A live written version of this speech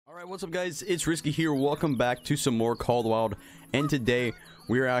Alright, what's up guys? It's Risky here. Welcome back to some more Call of the Wild. And today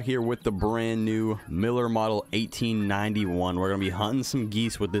we're out here with the brand new Miller model 1891. We're going to be hunting some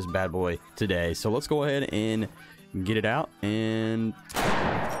geese with this bad boy today. So let's go ahead and get it out and...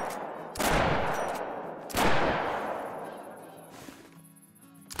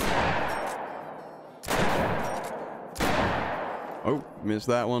 Oh, missed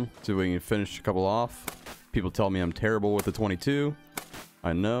that one. See if we can finish a couple off. People tell me I'm terrible with the 22.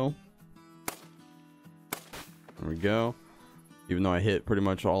 I know. There we go. Even though I hit pretty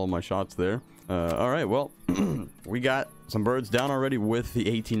much all of my shots there. Alright, well, we got some birds down already with the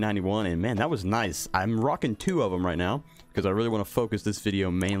 1891. And man, that was nice. I'm rocking two of them right now because I really want to focus this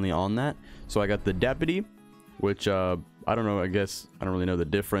video mainly on that. So I got the Deputy, which I don't know, I guess I don't really know the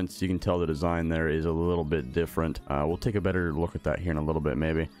difference. You can tell the design there is a little bit different. We'll take a better look at that here in a little bit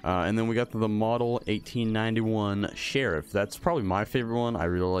maybe. And then we got the model 1891 Sheriff. That's probably my favorite one. I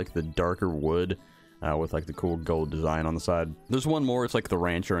really like the darker wood with like the cool gold design on the side. There's one more, it's like the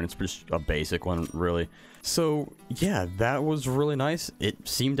Rancher, and it's just a basic one really. So yeah, that was really nice. It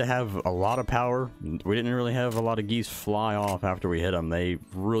seemed to have a lot of power. We didn't really have a lot of geese fly off after we hit them. They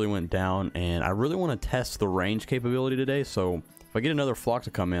really went down, and I really want to test the range capability today. So if I get another flock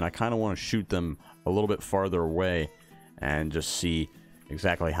to come in, I kind of want to shoot them a little bit farther away and just see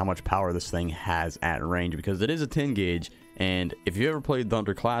exactly how much power this thing has at range, because it is a 10 gauge. And if you ever played the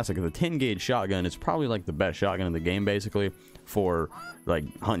Hunter Classic, the 10 gauge shotgun is probably like the best shotgun in the game basically for like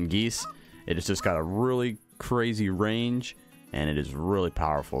hunting geese. It has just got a really crazy range and it is really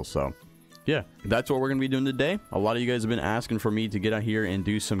powerful. So yeah, that's what we're gonna be doing today. A lot of you guys have been asking for me to get out here and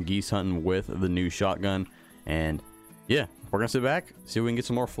do some geese hunting with the new shotgun, and yeah, we're gonna sit back, see if we can get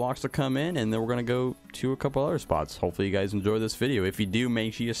some more flocks to come in, and then we're gonna go to a couple other spots. Hopefully you guys enjoy this video. If you do,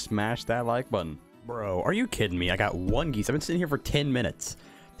 make sure you smash that like button. Bro, are you kidding me? I got one geese. I've been sitting here for 10 minutes.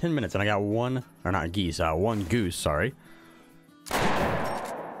 10 minutes, and I got one, or not geese, one goose, sorry.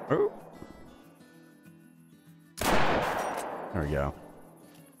 Oh. There we go. Are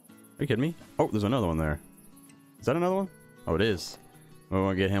you kidding me? Oh, there's another one there. Is that another one? Oh, it is. We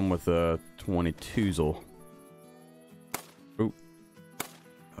want to get him with a 22-zal. Oh.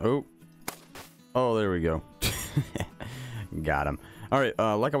 Oh. Oh, there we go. Got him. Alright,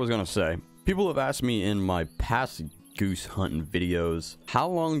 like I was going to say, people have asked me in my past goose hunting videos, how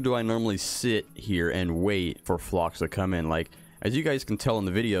long do I normally sit here and wait for flocks to come in? Like, as you guys can tell in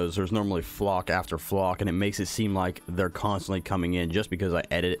the videos, there's normally flock after flock, and it makes it seem like they're constantly coming in just because I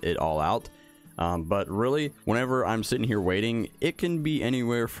edit it all out. But really, whenever I'm sitting here waiting, it can be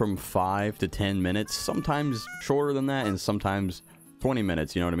anywhere from 5 to 10 minutes, sometimes shorter than that, and sometimes 20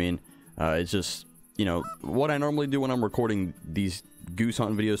 minutes, you know what I mean? It's just, you know, what I normally do when I'm recording these goose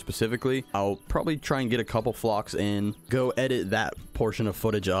hunting videos specifically, I'll probably try and get a couple flocks in, go edit that portion of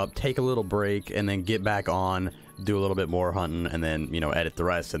footage up, take a little break, and then get back on, do a little bit more hunting, and then, you know, edit the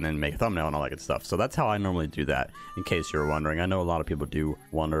rest, and then make a thumbnail and all that good stuff. So that's how I normally do that, in case you're wondering. I know a lot of people do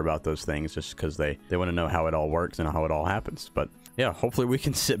wonder about those things just because they want to know how it all works and how it all happens. But yeah, hopefully we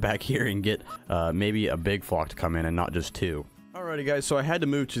can sit back here and get maybe a big flock to come in and not just two. Alrighty guys, so I had to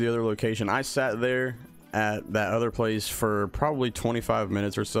move to the other location. I sat there at that other place for probably 25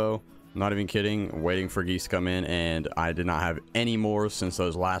 minutes or so, not even kidding, waiting for geese to come in, and I did not have any more since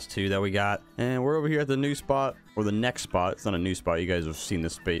those last two that we got. And we're over here at the new spot, or the next spot. It's not a new spot, you guys have seen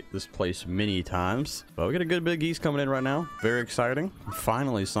this place many times, but we got a good bit of geese coming in right now. Very exciting.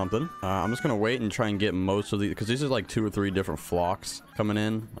 Finally something. I'm just gonna wait and try and get most of these, because this is like 2 or 3 different flocks coming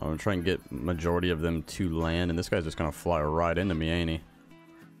in. I'm gonna try and get majority of them to land, and this guy's just gonna fly right into me, ain't he?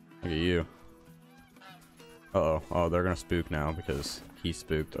 Look at you. Uh-oh. Oh, they're gonna spook now because he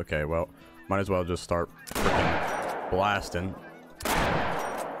spooked. Okay, well, might as well just start freaking blasting.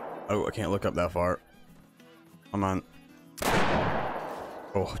 Oh, I can't look up that far. Come on.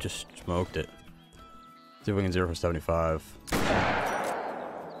 Oh, just smoked it. See if we can 0 for 75.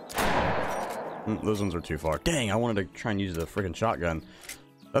 Those ones are too far. Dang, I wanted to try and use the freaking shotgun.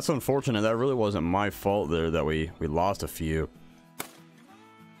 That's unfortunate. That really wasn't my fault there that we lost a few.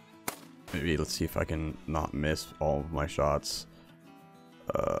 Maybe let's see if I can not miss all of my shots.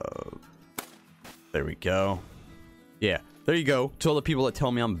 There we go. Yeah, there you go. To all the people that tell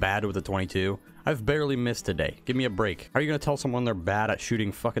me I'm bad with the 22, I've barely missed today. Give me a break. How are you gonna tell someone they're bad at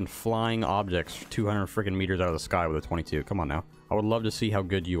shooting fucking flying objects 200 freaking meters out of the sky with a 22? Come on now. I would love to see how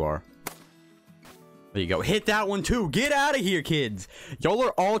good you are. There you go. Hit that one too. Get out of here, kids. Y'all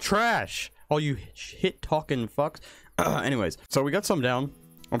are all trash. All you shit talking fucks. Anyways, so we got some down.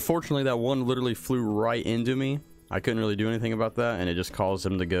 Unfortunately, that one literally flew right into me. I couldn't really do anything about that, and it just caused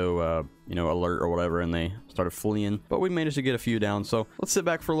them to go, you know, alert or whatever, and they started fleeing. But we managed to get a few down, so let's sit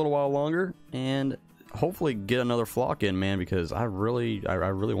back for a little while longer and hopefully get another flock in, man, because I really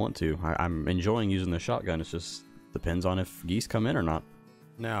want to. I'm enjoying using the shotgun. It just depends on if geese come in or not.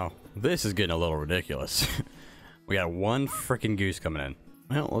 Now, this is getting a little ridiculous. We got one freaking goose coming in.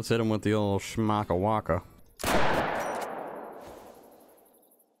 Well, let's hit him with the old schmaka waka.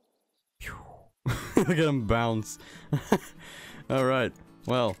 Look at him bounce. Alright,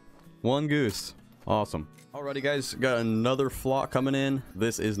 well, one goose. Awesome. Alrighty, guys, got another flock coming in.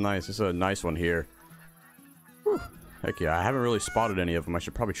 This is nice. This is a nice one here. Whew. Heck yeah, I haven't really spotted any of them. I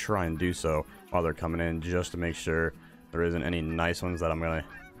should probably try and do so while they're coming in, just to make sure there isn't any nice ones that I'm gonna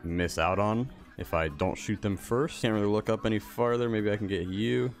miss out on if I don't shoot them first. Can't really look up any farther. Maybe I can get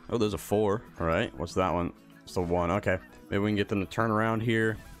you. Oh, there's a 4. Alright, what's that one? It's a 1. Okay, maybe we can get them to turn around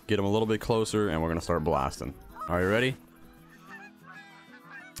here, get them a little bit closer, and we're gonna start blasting. Are you ready?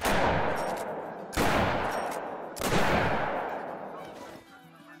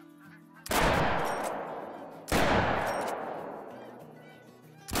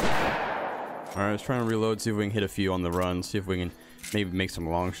 Alright, let's try and reload, see if we can hit a few on the run, see if we can maybe make some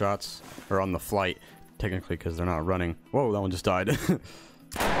long shots, or on the flight, technically, because they're not running. Whoa, that one just died. I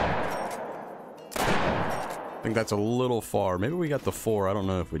think that's a little far. Maybe we got the 4. I don't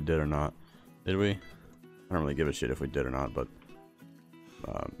know if we did or not. Did we? I don't really give a shit if we did or not, but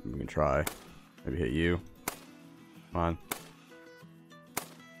we can try. Maybe hit you. Come on.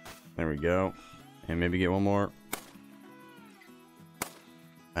 There we go. And maybe get one more.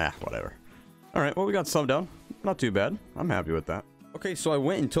 Ah, whatever. Alright, well, we got some down. Not too bad. I'm happy with that. Okay, so I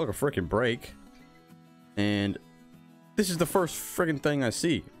went and took a freaking break. And this is the first freaking thing I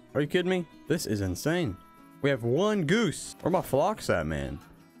see. Are you kidding me? This is insane. We have one goose. Where my flocks at, man?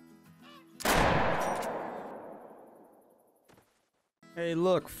 Hey,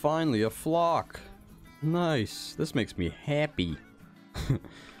 look, finally a flock. Nice. This makes me happy.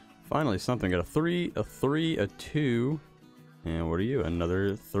 Finally something. Got a 3, a 3, a 2. And what are you?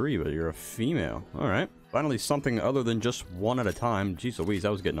 Another 3, but you're a female. Alright. Finally something other than just one at a time. Jeez Louise,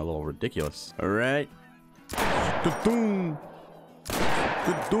 that was getting a little ridiculous. Alright. Ka-doom!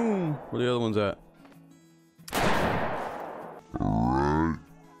 Ka-doom! Where are the other ones at? Alright.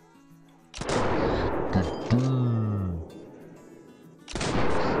 Ka-doom!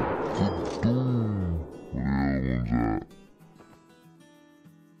 Ka-doom! Where are the other ones at?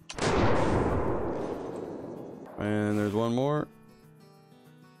 And there's one more.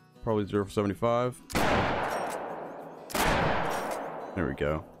 Probably 0 for 75. There we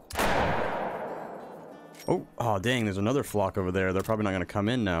go. Oh, dang, there's another flock over there. They're probably not going to come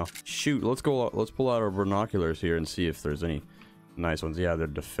in now. Shoot, let's go. Let's pull out our binoculars here and see if there's any nice ones. Yeah, they're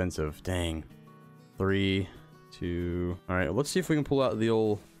defensive. Dang. 3, 2. All right, let's see if we can pull out the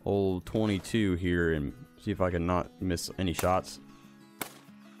old 22 here and see if I can not miss any shots.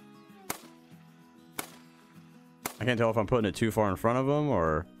 I can't tell if I'm putting it too far in front of them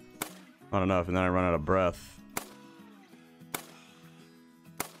or not enough, and then I run out of breath.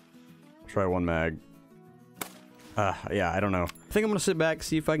 Try one mag. Yeah, I don't know. I think I'm gonna sit back,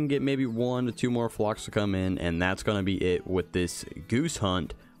 see if I can get maybe 1 to 2 more flocks to come in, and that's gonna be it with this goose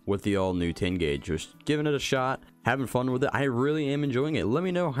hunt with the all new 10 gauge. Just giving it a shot, having fun with it. I really am enjoying it. Let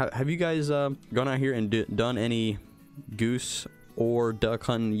me know, have you guys gone out here and done any goose or duck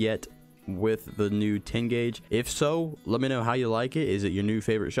hunting yet with the new 10 gauge? If so, let me know how you like it. Is it your new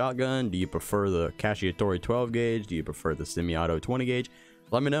favorite shotgun? Do you prefer the Cacciatore 12 gauge? Do you prefer the semi-auto 20 gauge?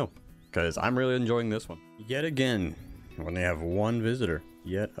 Let me know, because I'm really enjoying this one. Yet again, when they have one visitor.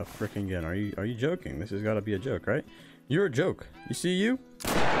 Yet a freaking again. Are you joking? This has got to be a joke, right? You're a joke. You see you?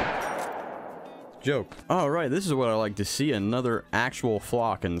 Joke. All right, this is what I like to see, another actual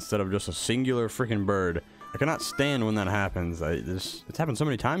flock instead of just a singular freaking bird. I cannot stand when that happens. It's happened so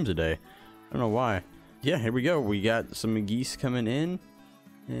many times a day. I don't know why. Yeah, here we go. We got some geese coming in,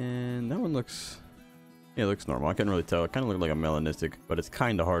 and that one looks, yeah, it looks normal. I couldn't really tell. It kind of looked like a melanistic, but it's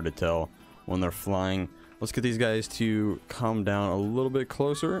kind of hard to tell when they're flying. Let's get these guys to come down a little bit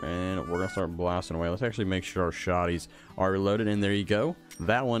closer, and we're gonna start blasting away. Let's actually make sure our shotties are reloaded, and there you go.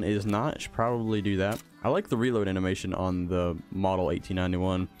 That one is not. Should probably do that. I like the reload animation on the model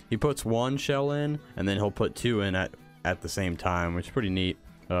 1891. He puts 1 shell in, and then he'll put 2 in at the same time, which is pretty neat.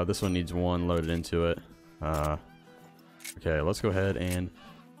 This one needs 1 loaded into it. Okay, let's go ahead and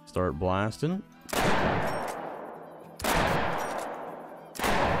start blasting.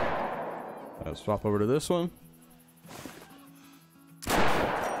 Swap over to this one.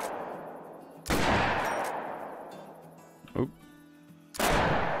 Oop.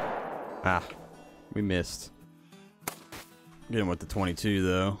 Ah, we missed. Get him with the 22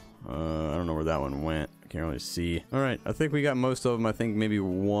 though. I don't know where that one went. I can't really see. All right, I think we got most of them. I think maybe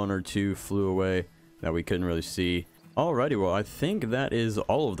one or two flew away that we couldn't really see. Alrighty, well, I think that is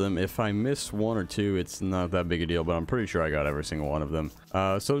all of them. If I miss one or two, it's not that big a deal, but I'm pretty sure I got every single one of them.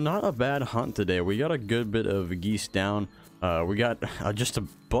 So not a bad hunt today. We got a good bit of geese down. We got just a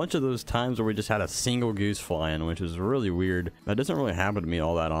bunch of those times where we just had a single goose flying, which is really weird. That doesn't really happen to me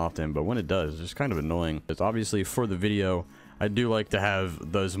all that often, but when it does, it's just kind of annoying. It's obviously for the video. I do like to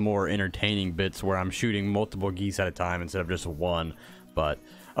have those more entertaining bits where I'm shooting multiple geese at a time instead of just one, but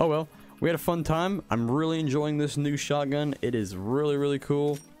oh well. We had a fun time. I'm really enjoying this new shotgun. It is really, really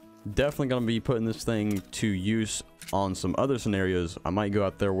cool. Definitely going to be putting this thing to use on some other scenarios. I might go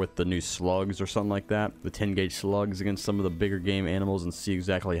out there with the new slugs or something like that. The 10 gauge slugs against some of the bigger game animals and see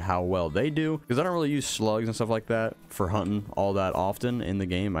exactly how well they do. Because I don't really use slugs and stuff like that for hunting all that often in the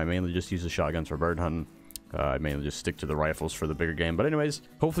game. I mainly just use the shotguns for bird hunting. I mainly just stick to the rifles for the bigger game. But anyways,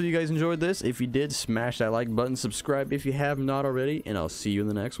 hopefully you guys enjoyed this. If you did, smash that like button, subscribe if you have not already, and I'll see you in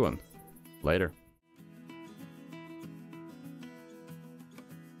the next one. Later.